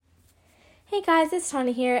Hey guys, it's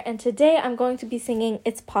Tanya here, and today I'm going to be singing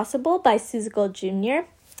It's Possible by Seussical Jr.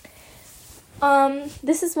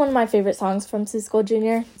 This is one of my favorite songs from Seussical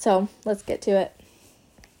Jr., so let's get to it.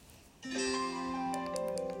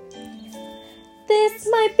 This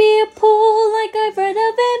might be a pool like I've read of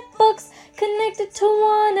in books, connected to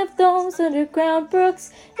one of those underground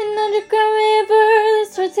brooks. An underground river that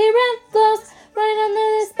starts here and flows right under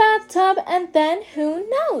this bathtub, and then who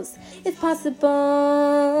knows? It's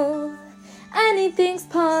possible. Anything's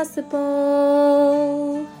possible.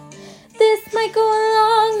 This might go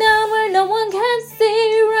along down where no one can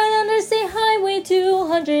see, right under, say, Highway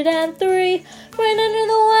 203, right under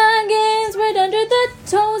the wagons, right under the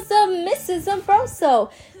toes of Mrs.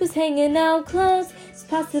 Umbroso, who's hanging out close. It's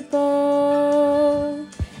possible.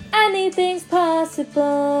 Anything's possible.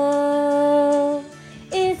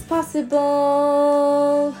 It's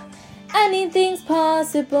possible. Anything's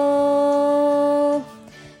possible.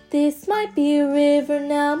 This might be a river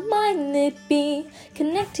now, mightn't it be?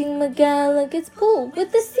 Connecting McGallagher's pool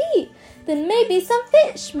with the sea. Then maybe some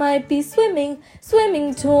fish might be swimming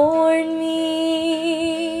toward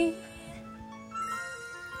me.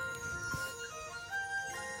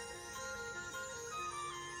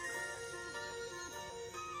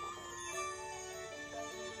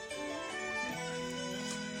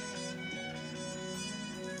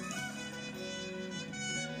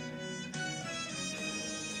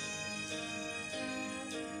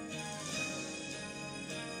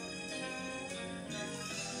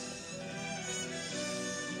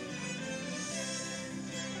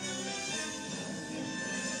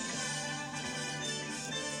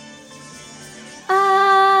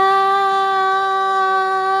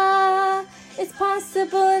 It's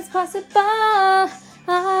possible, it's possible.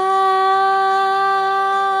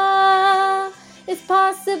 It's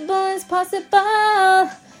possible, it's possible.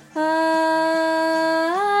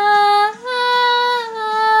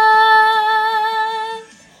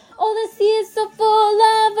 Oh, the sea is so full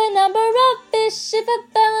of a number of fish. If a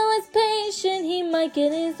fellow is patient, he might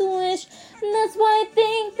get his wish. And that's why I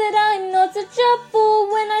think that I'm not such a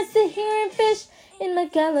fool when I sit here and fish in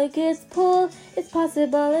McGallagher's pool. It's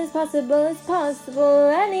possible, it's possible, it's possible.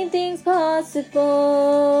 Anything's possible.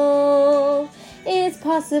 It's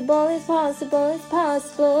possible, it's possible, it's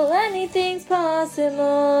possible. Anything's possible.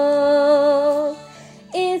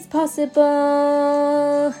 It's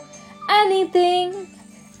possible. Anything.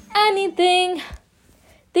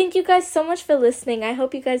 Thank you guys so much for listening. I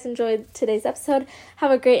hope you guys enjoyed today's episode.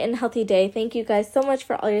 Have a great and healthy day. Thank you guys so much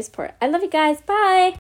for all your support. I love you guys. Bye.